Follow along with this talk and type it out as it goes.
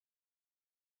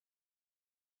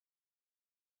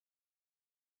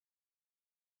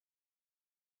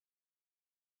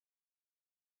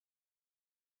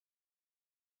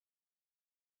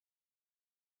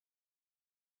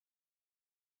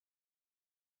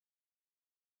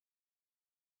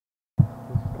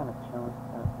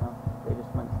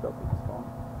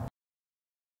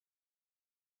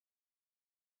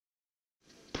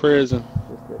prison.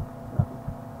 Just did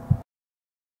nothing.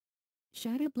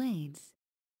 Shadow Blades.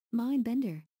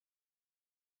 Mindbender.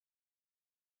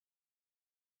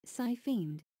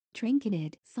 Siphoned.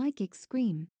 Trinketed. Psychic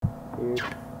Scream. Dude,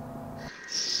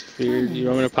 Fear. You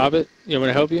want me to pop it? You want me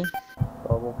to help you?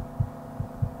 bubble.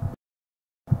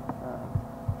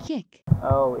 Kick.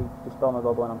 Oh, he dispelled my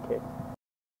bubble and I'm kicked.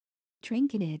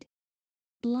 Trinketed.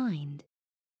 Blind.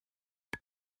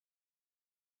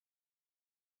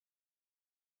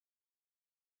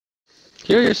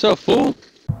 Heal yourself, fool.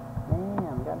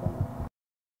 Damn, goddamn.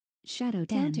 Shadow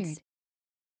Dance. Countered.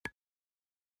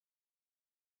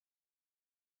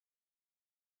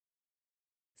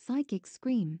 Psychic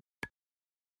Scream.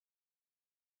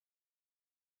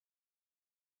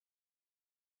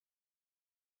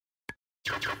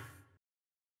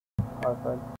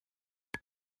 Horrified.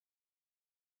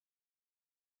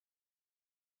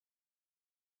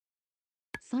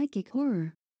 Psychic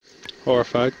Horror.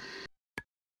 Horrified.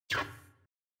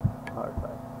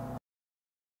 Horrified.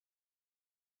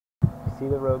 See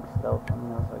the rogue stealth, let me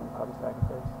know so I can pop a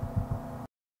sacrifice.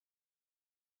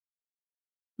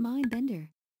 Mindbender.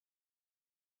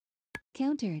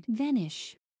 Countered.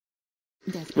 Vanish.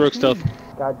 Rogue stealth.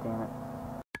 God damn it.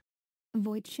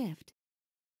 Void Shift.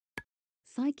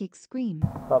 Psychic Scream.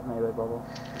 Pop melee bubble.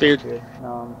 Feared. Feared. No,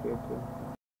 I'm feared too.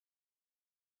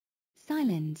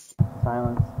 Silence.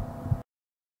 Silence.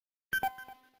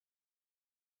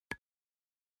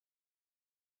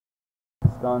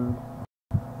 Stunned.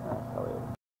 That's probably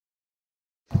over.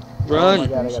 Run. Oh my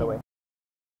god, I got away.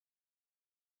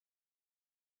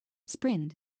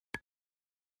 Sprint.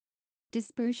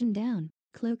 Dispersion down.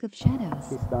 Cloak of Shadows.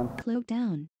 She's stunned. Cloak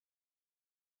down.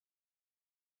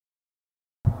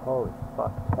 Holy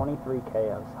fuck.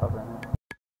 23k I was hovering at.